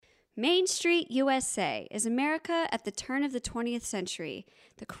Main Street, USA is America at the turn of the 20th century,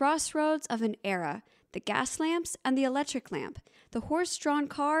 the crossroads of an era, the gas lamps and the electric lamp, the horse-drawn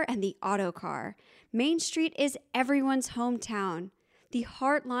car and the auto car. Main Street is everyone's hometown, the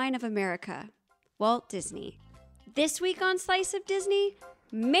heart line of America, Walt Disney. This week on Slice of Disney,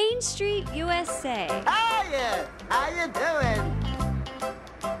 Main Street, USA. Hiya! How you doing?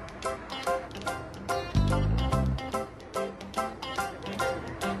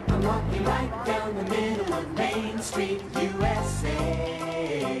 I'm walking right down the middle of Main Street,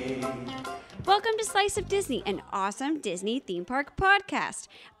 USA. Welcome to Slice of Disney, an awesome Disney theme park podcast.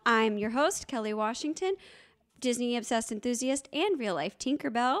 I'm your host, Kelly Washington, Disney-obsessed enthusiast and real-life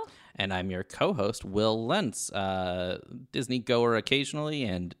Tinkerbell. And I'm your co-host, Will Lentz, Disney goer occasionally,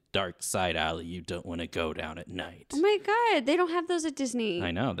 and dark side alley you don't want to go down at night. Oh my God, they don't have those at Disney. I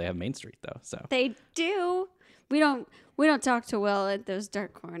know, they have Main Street, though, so. They do. We don't talk to Will at those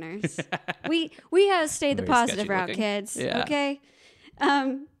dark corners. we have stayed the Very positive sketchy route, looking. kids. Yeah. Okay.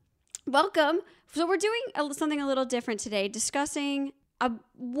 Welcome. So we're doing something a little different today, discussing a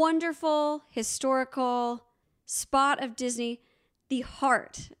wonderful historical spot of Disney, the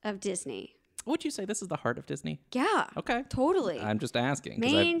heart of Disney. Would you say this is the heart of Disney? Yeah. Okay. Totally. I'm just asking,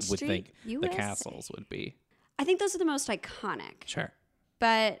 because Main I would Street, think USA. the castles would be. I think those are the most iconic. Sure.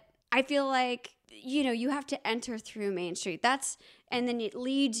 But I feel like, you have to enter through Main Street. And then it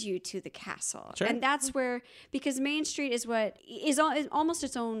leads you to the castle. Sure. And that's where, because Main Street is what is almost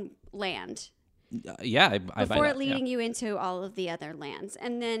its own land. Yeah, I buy Before that, it leading you into all of the other lands.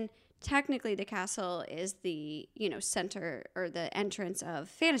 And then technically the castle is the, center or the entrance of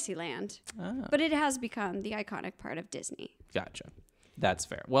Fantasyland. Ah. But it has become the iconic part of Disney. Gotcha. That's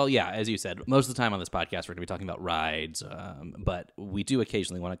fair. Well, yeah, as you said, most of the time on this podcast, we're going to be talking about rides, but we do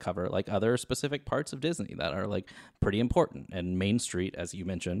occasionally want to cover like other specific parts of Disney that are like pretty important. And Main Street, as you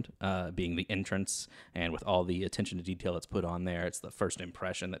mentioned, being the entrance and with all the attention to detail that's put on there, it's the first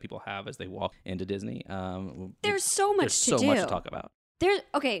impression that people have as they walk into Disney. There's so much there's to do. so much to talk about.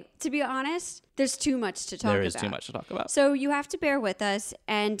 To be honest, there's too much to talk about. There is too much to talk about. So you have to bear with us,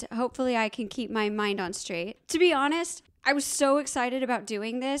 and hopefully I can keep my mind on straight. To be honest, I was so excited about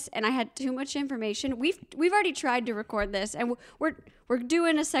doing this, and I had too much information. We've already tried to record this, and we're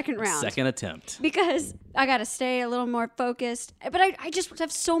doing a second round. Second attempt. Because I got to stay a little more focused. But I just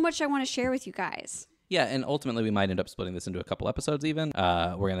have so much I want to share with you guys. Yeah, and ultimately we might end up splitting this into a couple episodes even.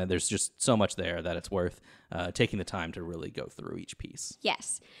 There's just so much there that it's worth taking the time to really go through each piece.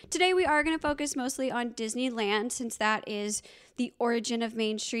 Yes. Today we are going to focus mostly on Disneyland, since that is the origin of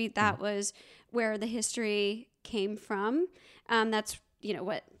Main Street. That was where the history came from. That's,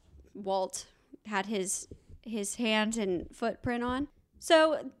 what Walt had his hand and footprint on.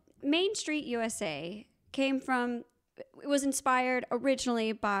 So Main Street, USA it was inspired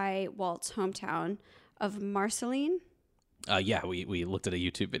originally by Walt's hometown of Marceline. Yeah, we looked at a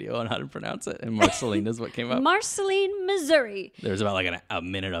YouTube video on how to pronounce it, and Marceline is what came up. Marceline, Missouri. There was about like a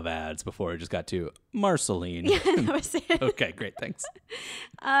minute of ads before it just got to Marceline. Yeah, that was it. Okay, great, thanks.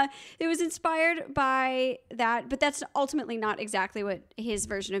 It was inspired by that, but that's ultimately not exactly what his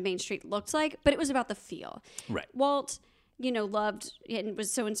version of Main Street looked like, but it was about the feel. Right. Walt, loved and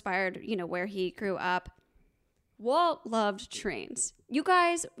was so inspired, where he grew up. Walt loved trains. You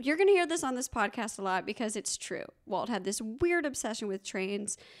guys, you're going to hear this on this podcast a lot because it's true. Walt had this weird obsession with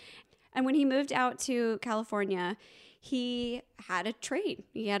trains. And when he moved out to California, he had a train.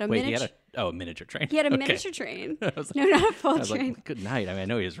 He had a miniature. a miniature train. He had a Okay. miniature train. I was No, not a full train. like, good night. I mean, I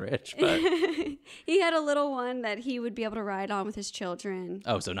know he was rich, but He had a little one that he would be able to ride on with his children.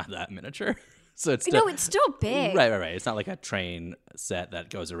 so not that miniature. So it's No, it's still big. Right. It's not like a train set that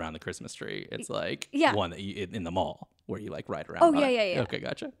goes around the Christmas tree. It's like one that you in the mall where you like ride around. Oh, on yeah, it. yeah, yeah. Okay,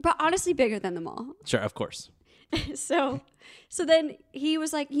 gotcha. But honestly, bigger than the mall. Sure, of course. So then he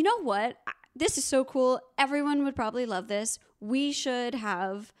was like, you know what? This is so cool. Everyone would probably love this. We should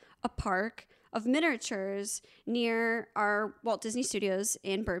have a park of miniatures near our Walt Disney Studios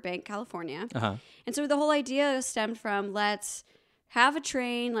in Burbank, California. Uh-huh. And so the whole idea stemmed from, let's have a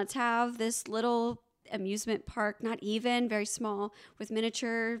train. Let's have this little amusement park, not even very small, with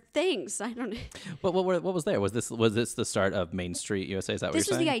miniature things. I don't know. But what was there? Was this the start of Main Street USA? Is that what This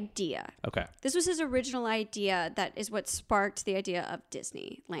you're was saying? the idea. Okay. This was his original idea. That is what sparked the idea of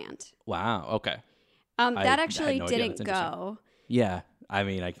Disneyland. Wow. Okay. That I had actually no idea. didn't That's interesting. go. Yeah. I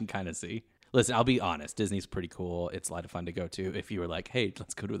mean, I can kind of see. Listen, I'll be honest. Disney's pretty cool. It's a lot of fun to go to. If you were like, hey,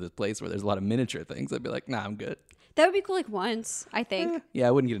 let's go to this place where there's a lot of miniature things, I'd be like, nah, I'm good. That would be cool, like once, I think. Yeah,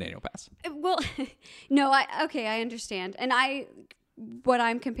 I wouldn't get an annual pass. Well, no, I understand. And what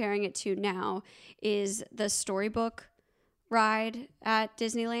I'm comparing it to now is the storybook ride at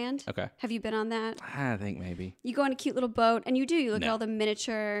Disneyland. Okay. Have you been on that? I think maybe. You go on a cute little boat, and you look at No. all the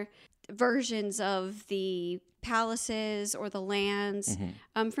miniature versions of the palaces or the lands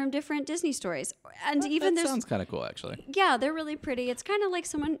from different Disney stories. And even that there's sounds kind of cool, actually. yeah, they're really pretty. It's kind of like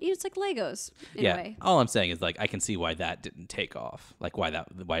it's like Legos in a way. All I'm saying is like I can see why that didn't take off. Like why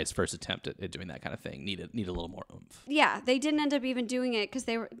his first attempt at doing that kind of thing needed a little more oomph. Yeah, they didn't end up even doing it because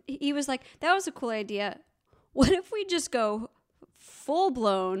he was like, that was a cool idea. What if we just go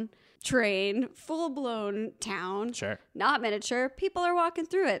full-blown train, full-blown town, Sure. not miniature, people are walking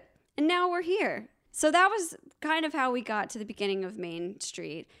through it, and now we're here. So that was kind of how we got to the beginning of Main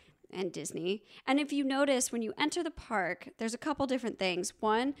Street and Disney. And if you notice, when you enter the park, there's a couple different things.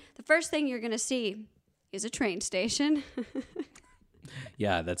 One, the first thing you're going to see is a train station.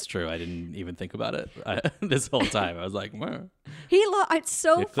 Yeah, that's true. I didn't even think about it this whole time. I was like, "Meh." It's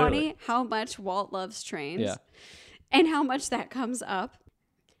so Yeah, funny clearly. how much Walt loves trains. Yeah. And how much that comes up.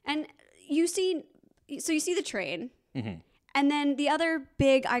 And you see the train. Mm-hmm. And then the other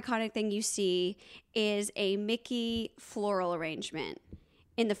big iconic thing you see is a Mickey floral arrangement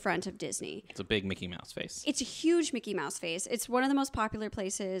in the front of Disney. It's a big Mickey Mouse face. It's a huge Mickey Mouse face. It's one of the most popular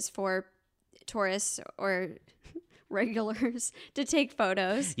places for tourists or regulars to take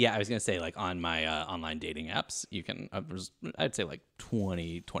photos. Yeah, I was going to say, like, on my online dating apps, you can, I'd say, like,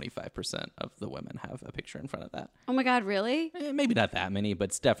 25% of the women have a picture in front of that. Oh my God, really? Maybe not that many, but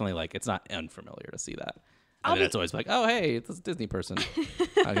it's definitely, like, it's not unfamiliar to see that. And then it's always like, oh, hey, it's this Disney person.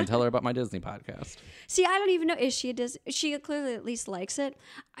 I can tell her about my Disney podcast. See, I don't even know. She clearly at least likes it.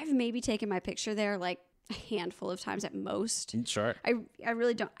 I've maybe taken my picture there like a handful of times at most. Sure. I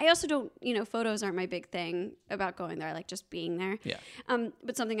really don't. I also don't, photos aren't my big thing about going there. I like just being there. Yeah.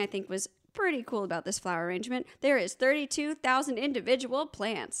 But something I think was pretty cool about this flower arrangement, there is 32,000 individual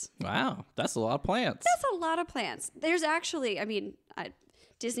plants. Wow, that's a lot of plants. That's a lot of plants. There's actually,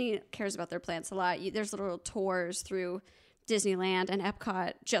 Disney cares about their plants a lot. There's little tours through Disneyland and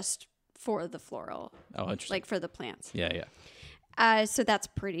Epcot just for the floral. Oh, interesting. Like for the plants. Yeah. So that's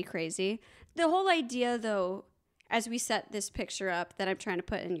pretty crazy. The whole idea, though, as we set this picture up that I'm trying to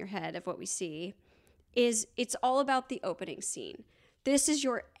put in your head of what we see, is it's all about the opening scene. This is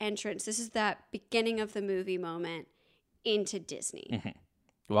your entrance. This is that beginning of the movie moment into Disney. Mm-hmm.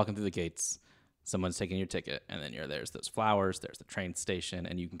 You're walking through the gates. Someone's taking your ticket, and then there's those flowers, there's the train station,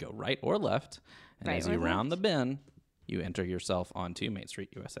 and you can go right or left. And Right as or you round the bend, you enter yourself onto Main Street,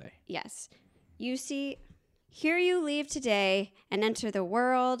 USA. Yes. You see, here you leave today and enter the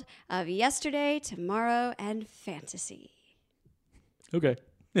world of yesterday, tomorrow, and fantasy. Okay.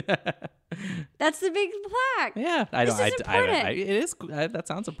 That's the big plaque. Yeah, This is important. it is. That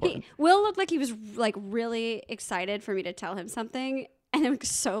sounds important. Will looked like he was like really excited for me to tell him something, and I'm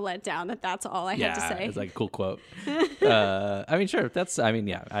so let down that that's all I had to say. It's like a cool quote. Sure. I've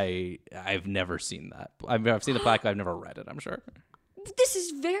never seen that. I've seen the plaque. I've never read it. I'm sure. This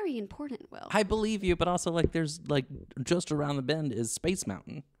is very important, Will. I believe you, but also like there's like just around the bend is Space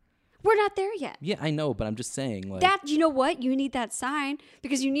Mountain. We're not there yet. Yeah, I know, but I'm just saying like That, you know what? You need that sign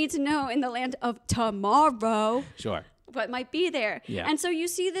because you need to know in the land of tomorrow Sure. what might be there. Yeah. And so you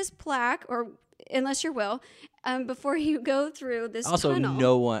see this plaque, or unless you're Will, before you go through this Also,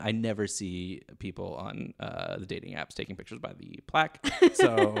 tunnel. I never see people on the dating apps taking pictures by the plaque.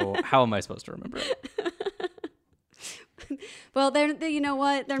 So how am I supposed to remember it? Well, you know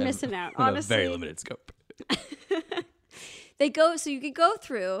what? They're missing out. I have a Honestly, very limited scope. so you could go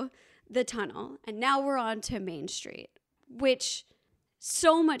through the tunnel, and now we're on to Main Street, which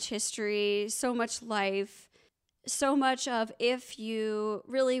so much history, so much life, so much of, if you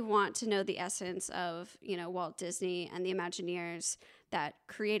really want to know the essence of, Walt Disney and the Imagineers that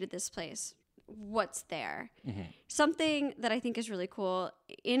created this place, what's there. Mm-hmm. Something that I think is really cool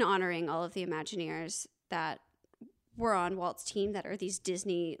in honoring all of the Imagineers that were on Walt's team, that are these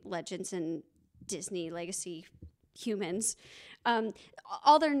Disney legends and Disney legacy humans.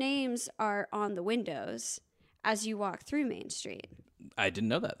 All their names are on the windows as you walk through Main Street. I didn't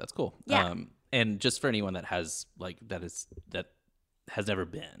know that. That's cool. Yeah. And just for anyone that has never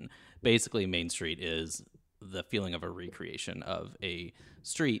been, basically Main Street is the feeling of a recreation of a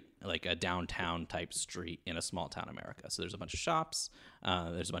street, like a downtown type street in a small town America. So there's a bunch of shops,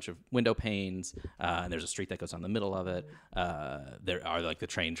 there's a bunch of window panes, and there's a street that goes down the middle of it. There are like the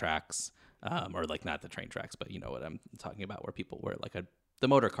train tracks, or like not the train tracks, but you know what I'm talking about, where the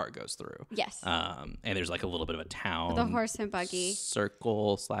motor car goes through. Yes. And there's like a little bit of a town. The horse and buggy.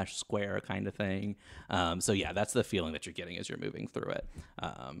 Circle/square kind of thing. So yeah, that's the feeling that you're getting as you're moving through it.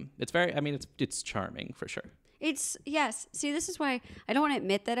 It's very, it's charming for sure. It's yes. See, this is why I don't want to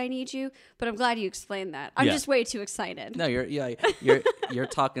admit that I need you, but I'm glad you explained that. I'm Yeah. just way too excited. No, you're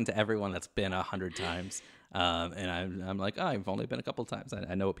talking to everyone that's been 100 times, and I'm like, oh, I've only been a couple times.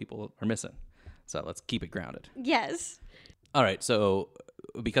 I know what people are missing, so let's keep it grounded. Yes. All right, so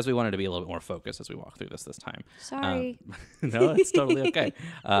because we wanted to be a little bit more focused as we walk through this time. Sorry. No, it's totally okay.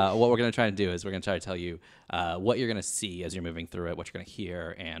 What we're going to try to do is we're going to try to tell you what you're going to see as you're moving through it, what you're going to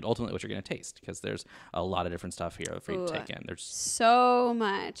hear, and ultimately what you're going to taste, because there's a lot of different stuff here for you to take in. There's So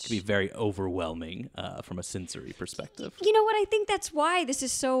much. to be very overwhelming from a sensory perspective. You know what? I think that's why this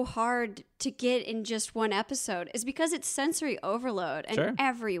is so hard to get in just one episode, is because it's sensory overload in Sure.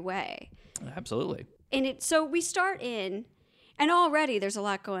 every way. Absolutely. And so we start in, and already there's a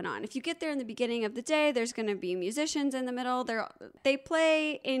lot going on. If you get there in the beginning of the day, there's going to be musicians in the middle. They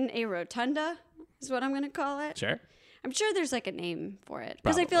play in a rotunda, is what I'm going to call it. Sure. I'm sure there's like a name for it,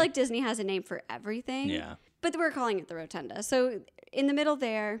 because I feel Probably. like Disney has a name for everything. Yeah. But we're calling it the rotunda. So in the middle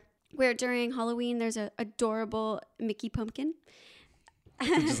there, where during Halloween there's a adorable Mickey pumpkin.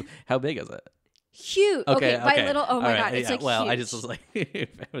 Just, how big is it? Huge. Okay, by little. Oh my All God, it's yeah, like well, huge. I just was like, I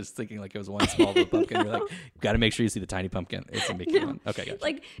was thinking like it was one small little pumpkin. You're like, got to make sure you see the tiny pumpkin. It's a Mickey one. Okay, gotcha.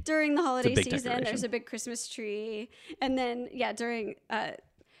 Like during the holiday big season, decoration. there's a big Christmas tree, and then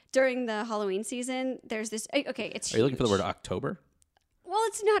during the Halloween season, there's this. Okay, it's. Are you looking for the huge. word October? Well,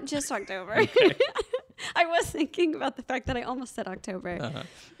 it's not just October. I was thinking about the fact that I almost said October. Uh-huh.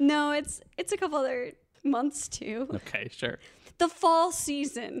 No, it's a couple other months too. Okay, sure, The fall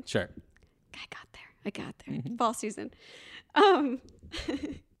season. sure. I got there. Mm-hmm. Fall season.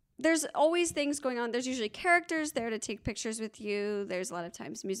 There's always things going on. There's usually characters there to take pictures with you. There's a lot of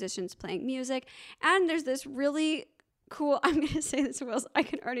times musicians playing music. And there's this really cool, I'm going to say this to Will, I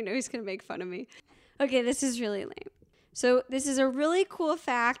can already know he's going to make fun of me. Okay, this is really lame. So this is a really cool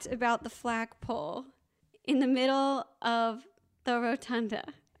fact about the flagpole in the middle of the rotunda.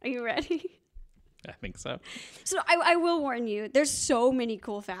 Are you ready? I think so. So I will warn you, there's so many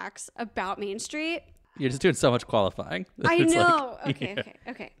cool facts about Main Street. You're just doing so much qualifying. I It's know. like,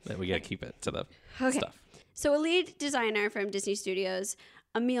 Okay. that we got to keep it to the Okay. stuff. So a lead designer from Disney Studios,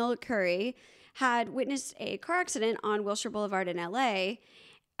 Emil Curry, had witnessed a car accident on Wilshire Boulevard in LA,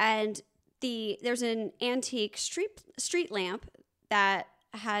 and there's an antique street lamp that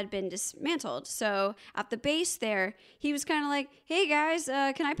had been dismantled. So at the base there, he was kind of like, "Hey guys,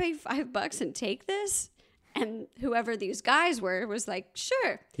 can I pay $5 and take this?" And whoever these guys were was like,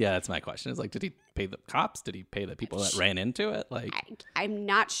 "Sure." Yeah, that's my question. Is like, did he pay the cops? Did he pay the people that ran into it? Like, I'm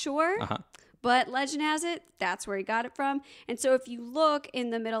not sure. uh-huh. But legend has it, that's where he got it from. And so if you look in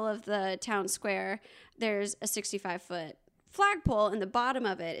the middle of the town square, there's a 65-foot flagpole, and the bottom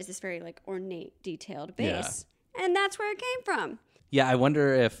of it is this very like ornate, detailed base. And that's where it came from. Yeah, I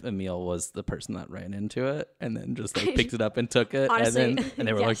wonder if Emil was the person that ran into it and then just like picked it up and took it, Honestly, and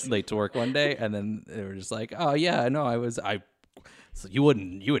they were yes. like late to work one day, and then they were just like, "Oh yeah, no, so you would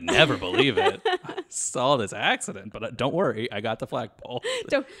never believe it. I saw this accident, but don't worry, I got the flagpole.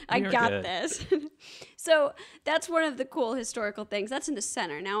 So I You're got good." this. So that's one of the cool historical things. That's in the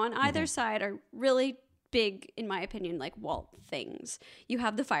center. Now on either side are really big, in my opinion, like Walt things. You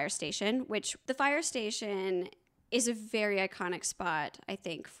have the fire station, which the fire station is a very iconic spot, I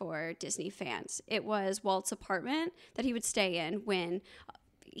think, for Disney fans. It was Walt's apartment that he would stay in when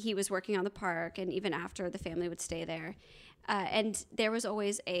he was working on the park, and even after the family would stay there. And there was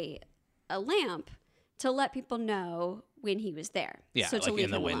always a lamp to let people know when he was there. Yeah, so to like leave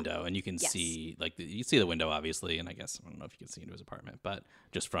in the him alone. window, and you can Yes. see like you see the window obviously, and I guess I don't know if you can see into his apartment, but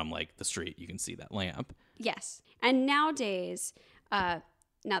just from like the street, you can see that lamp. Yes. And nowadays, now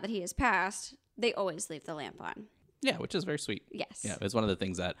that he has passed, they always leave the lamp on. Yeah, which is very sweet. Yes. Yeah, it was one of the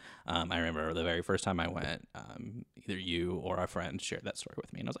things that I remember the very first time I went. Either you or a friend shared that story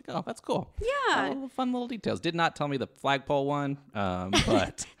with me, and I was like, "Oh, that's cool." Yeah. Fun little details. Did not tell me the flagpole one,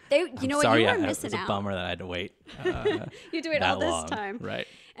 but You know what? sorry, You were it missing was a out. bummer that I had to wait. You do it that all this long. time. Right?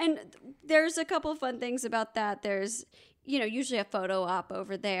 And there's a couple fun things about that. There's, usually a photo op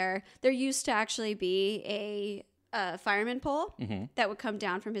over there. There used to actually be a fireman pole that would come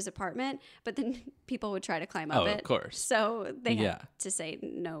down from his apartment, but then people would try to climb up Oh, it. of course. So they Yeah. had to say,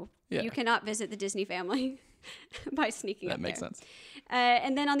 no, Yeah. you cannot visit the Disney family by sneaking up That makes there. sense.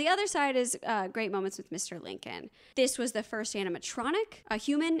 And then on the other side is Great Moments with Mr. Lincoln. This was the first animatronic, a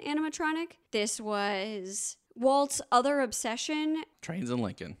human animatronic. This was Walt's other obsession, Trains in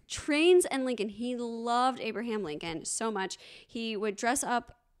Lincoln. trains and Lincoln. He loved Abraham Lincoln so much. He would dress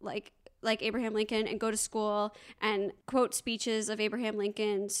up like Abraham Lincoln and go to school and quote speeches of Abraham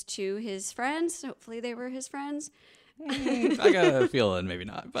Lincoln's to his friends. Hopefully they were his friends. I got a feeling maybe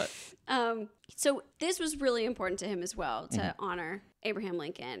not, but So this was really important to him as well, to honor Abraham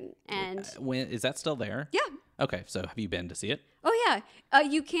Lincoln. And when is that still there? yeah. Okay, so have you been to see it? Oh, yeah.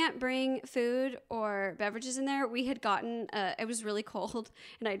 You can't bring food or beverages in there. We had gotten, it was really cold,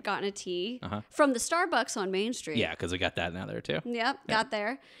 and I had gotten a tea from the Starbucks on Main Street. Yeah, because we got that now there too. Yep, got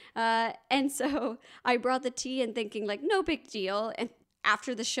there. And so I brought the tea and thinking, like, no big deal. And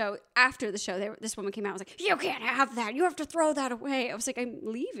after the show, this woman came out and was like, you can't have that. You have to throw that away. I was like, I'm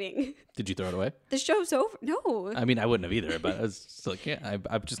leaving. Did you throw it away? The show's over. No. I mean, I wouldn't have either, but I was just like, yeah,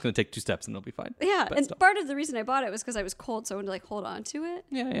 I'm just going to take 2 steps and it'll be fine. Yeah, But and still. part of the reason I bought it was because I was cold, so I wanted to like hold on to it.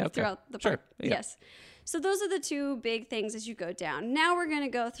 Yeah, okay. Throughout the Sure, park. yeah. Yes. So those are the 2 big things as you go down. Now we're going to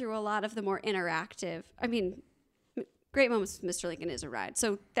go through a lot of the more interactive. I mean, Great Moments with Mr. Lincoln is a ride,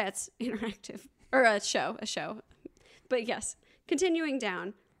 so that's interactive or a show. But yes, continuing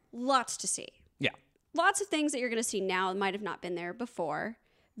down, lots to see. Yeah. Lots of things that you're going to see now might have not been there before.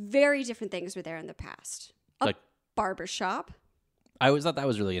 Very different things were there in the past. A Like- barber shop. I always thought that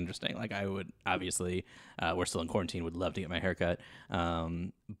was really interesting. Like, I would obviously, we're still in quarantine, would love to get my haircut.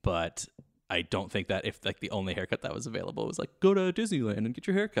 But I don't think that if like the only haircut that was available was like, go to Disneyland and get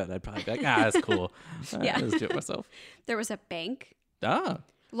your haircut, I'd probably be like, that's cool. Yeah. Let's do it myself. There was a bank, Ah,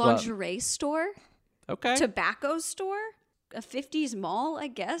 lingerie store, okay. tobacco store, a 50s mall, I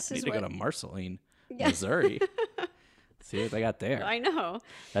guess. I need Is to what go to Marceline, Yeah. Missouri. See what they got there. I know.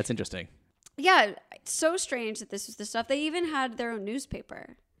 That's interesting. Yeah, it's so strange that this was the stuff. They even had their own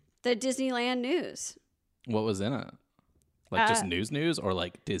newspaper, the Disneyland News. What was in it? Like just Uh, news or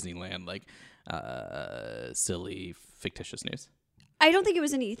like Disneyland, like silly, fictitious news? I don't think it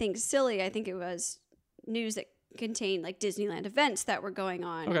was anything silly. I think it was news that contained like Disneyland events that were going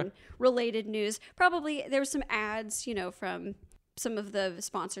on Okay. and related news. Probably there were some ads, from some of the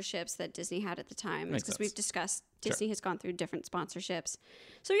sponsorships that Disney had at the time. Makes Because sense. we've discussed Sure. Disney has gone through different sponsorships.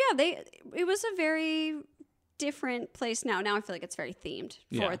 So yeah, it was a very different place now. Now I feel like it's very themed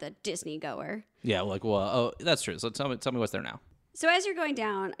for Yeah. the Disney goer. Yeah, like, well, oh, that's true. So tell me what's there now. So as you're going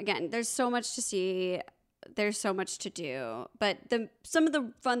down, again, there's so much to see. There's so much to do. But some of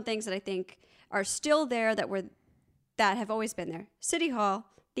the fun things that I think are still there that have always been there. City Hall,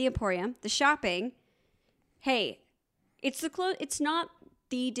 the Emporium, the shopping. Hey, it's not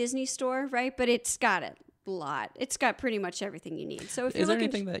the Disney store, right? But it's got a lot. It's got pretty much everything you need. So if you're Is there looking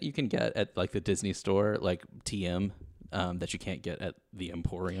anything that you can get at like the Disney store, like TM, that you can't get at the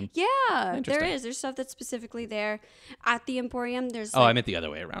Emporium? Yeah, there Interesting. is. There's stuff that's specifically there at the Emporium. There's Oh, I meant the other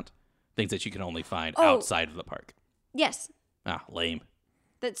way around. Things that you can only find outside of the park. yes, Ah, lame.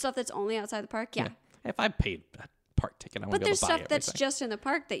 that stuff that's only outside the park. Yeah. If I paid a park ticket, I want But to be there's able to buy stuff that's everything. just in the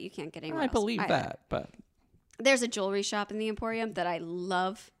park that you can't get anywhere I else believe either. that, but There's a jewelry shop in the Emporium that I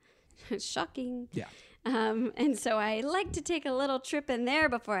love. Shocking. yeah. And so I like to take a little trip in there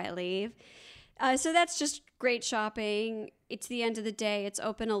before I leave. So that's just great shopping. It's the end of the day. It's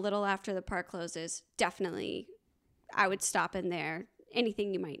open a little after the park closes. Definitely, I would stop in there.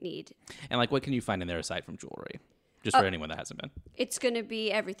 Anything you might need. And like, what can you find in there aside from jewelry? Just for anyone that hasn't been. It's going to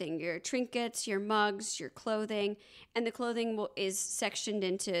be everything, your trinkets, your mugs, your clothing. And the clothing is sectioned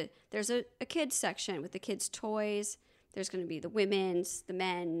into, there's a kids section with the kids' toys. There's going to be the women's, the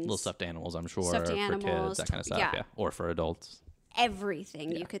men's. Little stuffed animals, I'm sure, Stuffed for animals, kids, that kind of stuff. yeah. Yeah. Or for adults.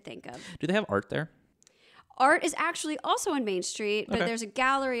 Everything you could think of. Do they have art there? Art is actually also on Main Street, but Okay. there's a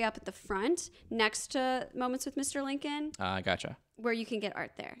gallery up at the front next to Moments with Mr. Lincoln Gotcha. where you can get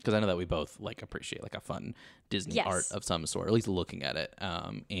art there. Because I know that we both like appreciate like a fun Disney Yes. art of some sort, at least looking at it.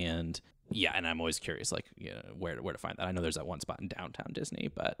 And yeah, and I'm always curious, like, where to find that. I know there's that one spot in downtown Disney,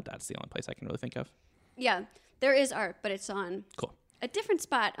 but that's the only place I can really think of. Yeah, there is art, but it's on Cool. a different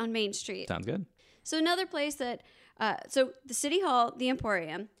spot on Main Street. Sounds good. So another place that, so the City Hall, the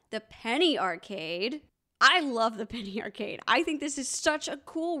Emporium, the Penny Arcade. I love the Penny Arcade. I think this is such a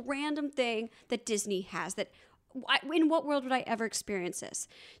cool random thing that Disney has that in what world would I ever experience this?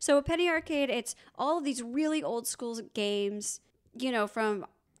 So a Penny Arcade, it's all of these really old school games, from,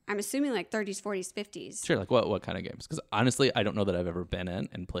 I'm assuming like 30s, 40s, 50s. Sure. Like what kind of games? Because honestly, I don't know that I've ever been in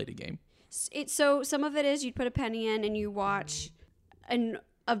and played a game. So some of it is you'd put a penny in and you watch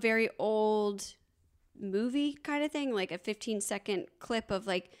a very old movie kind of thing, like a 15-second clip of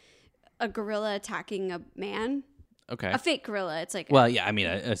like a gorilla attacking a man. Okay. A fake gorilla. It's like Well, yeah, I mean,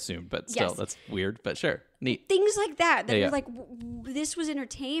 I assumed, but still, Yes. that's weird, but sure. Neat. things like that Yeah, you're yeah. like, this was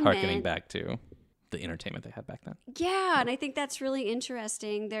entertainment. Harkening back to the entertainment they had back then. Yeah, and I think that's really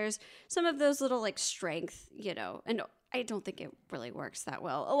interesting. There's some of those little like strength, and I don't think it really works that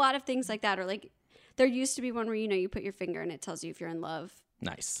well. A lot of things like that are like, there used to be one where, you put your finger and it tells you if you're in love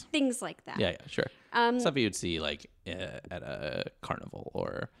Nice. Things like that. Yeah, sure. Stuff you'd see like at a carnival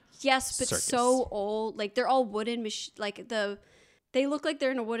or Yes, but circus. so old. Like they're all wooden they look like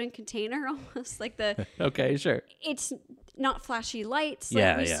they're in a wooden container almost. Like Okay, sure. it's not flashy lights like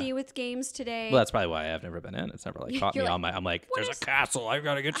Yeah, we yeah. see with games today. Well, that's probably why I've never been in. It's never like caught me You're like, on my. I'm like, there's is- a castle. I've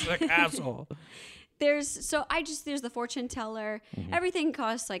got to get to the castle. there's the fortune teller. Mm-hmm. Everything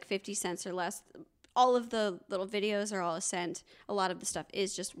costs like 50 cents or less. All of the little videos are all a cent. A lot of the stuff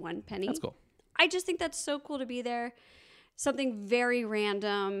is just 1 penny. That's cool. I just think that's so cool to be there. Something very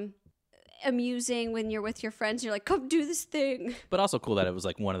random, amusing when you're with your friends. You're like, come do this thing. But also cool that it was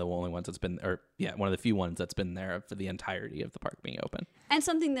like one of the only ones that's been, one of the few ones that's been there for the entirety of the park being open. And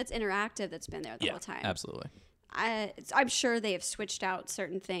something that's interactive that's been there the whole time. Absolutely. I'm sure they have switched out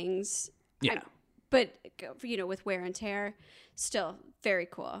certain things. Yeah. But, with wear and tear, still very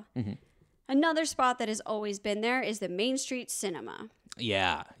cool. Mm-hmm. Another spot that has always been there is the Main Street Cinema.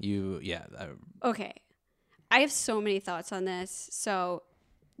 Yeah. Okay. I have so many thoughts on this. So,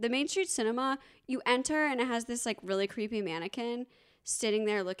 the Main Street Cinema, you enter and it has this like really creepy mannequin sitting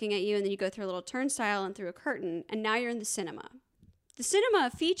there looking at you, and then you go through a little turnstile and through a curtain, and now you're in the cinema. The cinema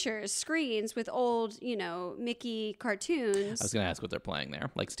features screens with old, Mickey cartoons. I was going to ask what they're playing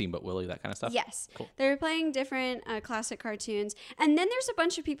there, like Steamboat Willie, that kind of stuff. Yes. Cool. They're playing different classic cartoons. And then there's a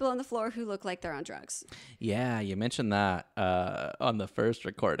bunch of people on the floor who look like they're on drugs. Yeah, you mentioned that on the first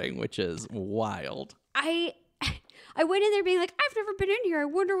recording, which is wild. I went in there being like, I've never been in here. I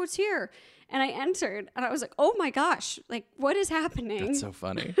wonder what's here. And I entered and I was like, oh my gosh, like what is happening? That's so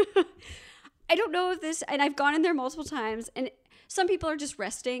funny. I don't know if this, and I've gone in there multiple times, and some people are just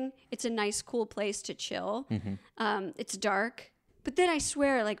resting. It's a nice, cool place to chill. It's dark. But then I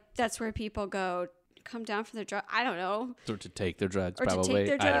swear, like, that's where people go, come down for their drug. I don't know. Or to take their drugs, Or to probably. take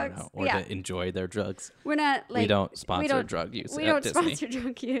their I don't drugs. know. Or Yeah. to enjoy their drugs. We're not like we don't sponsor drug use We at don't Disney. sponsor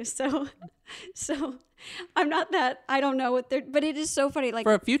drug use, so I'm not that. I don't know what they're. But it is so funny. Like,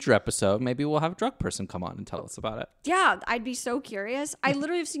 For a future episode, maybe we'll have a drug person come on and tell us about it. yeah, I'd be so curious. I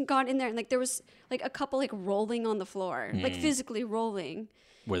literally have gone in there and like there was like a couple like rolling on the floor, like physically rolling.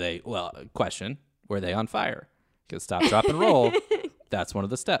 Were they, question, were they on fire? Because stop, drop, and roll, that's one of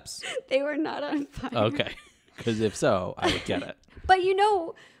the steps. They were not on fire. Okay. Because if so, I would get it. But you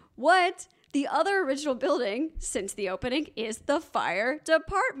know what? The other original building since the opening is the fire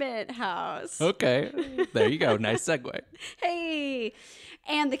department house. Okay. There you go. Nice segue. Hey,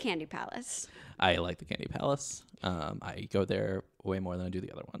 and the Candy Palace. I like the Candy Palace. I go there way more than I do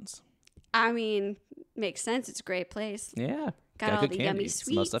the other ones. I mean, makes sense. It's a great place. Yeah. Got all good the candy. yummy It's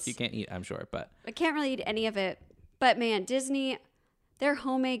most stuff sweets. you can't eat, I'm sure. But I can't really eat any of it. But man, Disney, their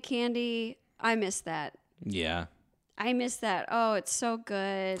homemade candy, I miss that. yeah. I miss that. Oh, it's so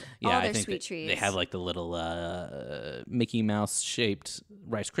good. Yeah, all I their think sweet treats. they have like the little Mickey Mouse shaped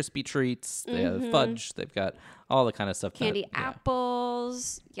Rice Krispie treats. They have fudge. They've got all the kind of stuff. candy that, yeah.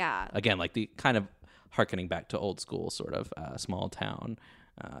 apples. Yeah. Again, like the kind of harkening back to old school sort of small town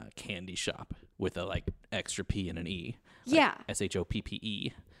candy shop with a like extra P and an E. Like Yeah.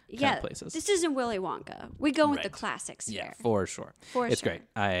 SHOPPE kind Yeah. of places. This isn't Willy Wonka. We go with the Right. classics Yeah, here. for sure. For it's sure. great.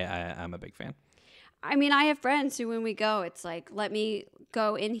 I'm a big fan. I mean, I have friends who, when we go, it's like, let me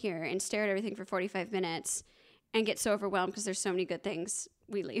go in here and stare at everything for 45 minutes and get so overwhelmed because there's so many good things.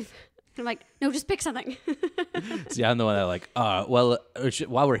 We leave. I'm like, no, just pick something. See, I'm the one that like,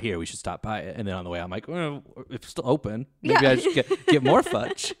 while we're here, we should stop by it. And then on the way, I'm like, well, it's still open. Maybe Yeah. I should get more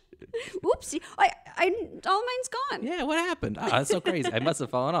fudge. Oopsie. All mine's gone. Yeah, what happened? Ah, that's so crazy. I must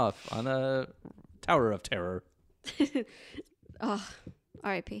have fallen off on a Tower of Terror. Oh,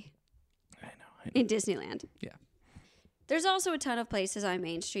 R.I.P. I know. In Disneyland. Yeah. There's also a ton of places on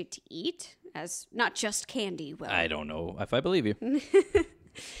Main Street to eat, as not just candy. Will. I don't know if I believe you.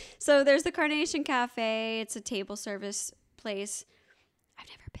 So there's the Carnation Cafe. It's a table service place. I've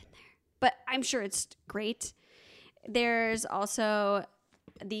never been there, but I'm sure it's great. There's also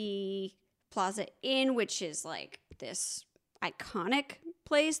the Plaza Inn, which is like this iconic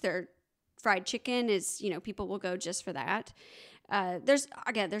place. Their fried chicken is, people will go just for that. There's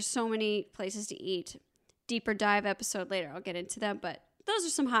so many places to eat. Deeper dive episode later, I'll get into them, but those are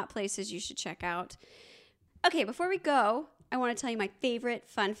some hot places you should check out. Okay, before we go, I want to tell you my favorite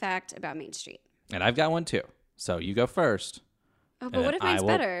fun fact about Main Street. And I've got one too. So you go first. Oh, but And what if I mine's will-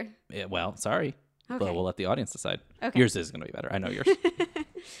 better? Yeah, well, sorry. Okay. But we'll let the audience decide. Okay. Yours is going to be better. I know yours.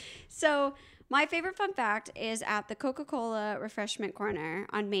 So my favorite fun fact is at the Coca-Cola refreshment corner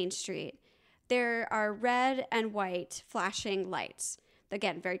on Main Street. There are red and white flashing lights.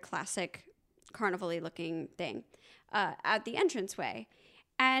 Again, very classic carnival-y looking thing at the entranceway.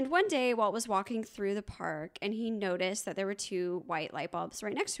 And one day, Walt was walking through the park and he noticed that there were 2 white light bulbs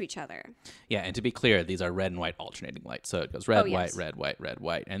right next to each other. Yeah, and to be clear, these are red and white alternating lights. So it goes red, yes. white, red, white, red,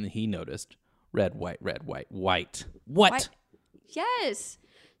 white. And he noticed red, white, red, white, white. What? Yes.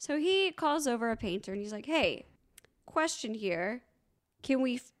 So he calls over a painter and he's like, hey, question here. Can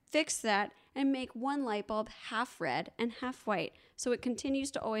we fix that and make one light bulb half red and half white so it continues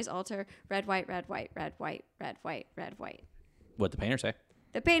to always alter red, white, red, white, red, white, red, white, red, white? What'd the painter say?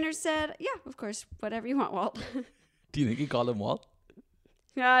 The painter said, yeah, of course, whatever you want, Walt. Do you think he called him Walt?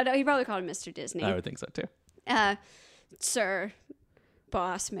 No, he probably called him Mr. Disney. I would think so too. Sir,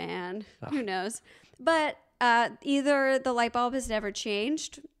 boss man, who knows? But either the light bulb has never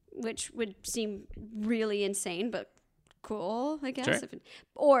changed, which would seem really insane, but cool, I guess. Sure.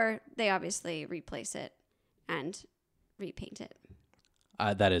 Or they obviously replace it and repaint it.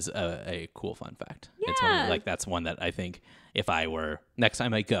 That is a cool fun fact. It's one Yeah. that's one that I think if I were, next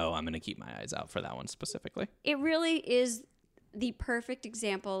time I go, I'm going to keep my eyes out for that one specifically. It really is the perfect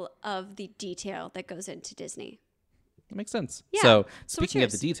example of the detail that goes into Disney. That makes sense. Yeah. So So speaking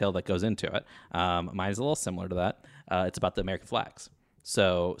of the cheers. detail that goes into it, mine is a little similar to that. It's about the American flags.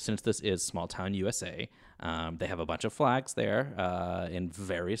 So since this is small town USA, they have a bunch of flags there in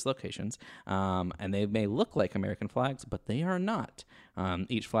various locations, and they may look like American flags, but they are not.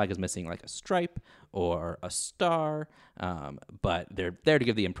 Each flag is missing like a stripe or a star, but they're there to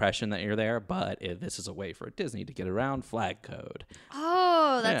give the impression that you're there. But this is a way for Disney to get around flag code.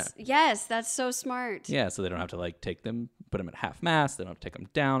 Oh, yes, that's so smart. Yeah, so they don't have to like put them at half mast. They don't have to take them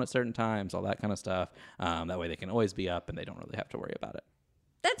down at certain times, all that kind of stuff. That way they can always be up and they don't really have to worry about it.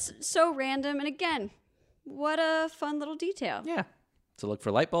 That's so random. And again, what a fun little detail. Yeah. So look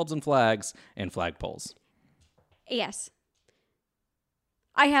for light bulbs and flags and flagpoles. Yes.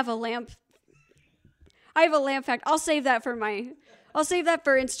 I have a lamp fact. I'll save that for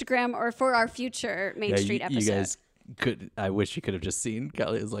Instagram or for our future Main Street episode. You guys I wish you could have just seen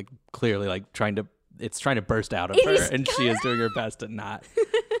Kelly is like clearly like trying to burst out of her and she is doing her best to not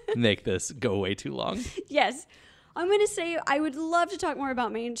make this go way too long. Yes. I'm going to say I would love to talk more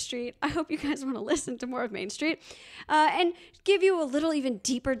about Main Street. I hope you guys want to listen to more of Main Street and give you a little even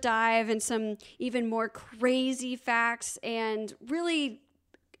deeper dive and some even more crazy facts and really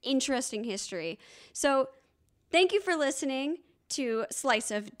interesting history. So thank you for listening to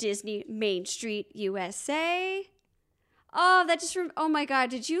Slice of Disney Main Street USA. Oh my God,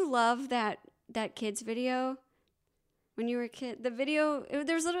 did you love that kids video when you were a kid? The video,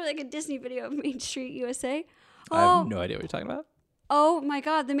 there was literally like a Disney video of Main Street USA. I have no idea what you're talking about. Oh my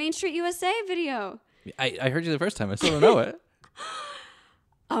God, the Main Street USA video. I heard you the first time. I still don't know it.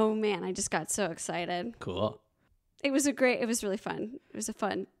 Oh man, I just got so excited. Cool. It was really fun. It was a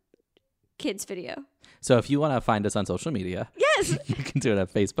fun kids video. So if you want to find us on social media, Yes. you can do it on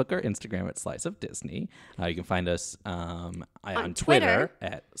Facebook or Instagram at Slice of Disney. You can find us on Twitter. Twitter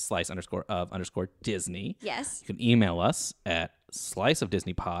at _of_Disney. Yes. You can email us at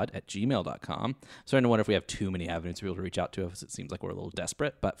sliceofdisneypod@gmail.com. Starting to wonder if we have too many avenues for people to reach out to us. It seems like we're a little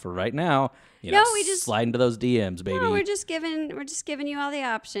desperate, but for right now, we just slide into those DMs, baby. No, we're just giving you all the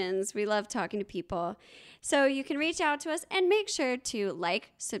options. We love talking to people. So you can reach out to us and make sure to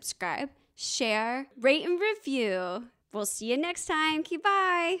like, subscribe, share, rate, and review. We'll see you next time.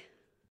 Bye.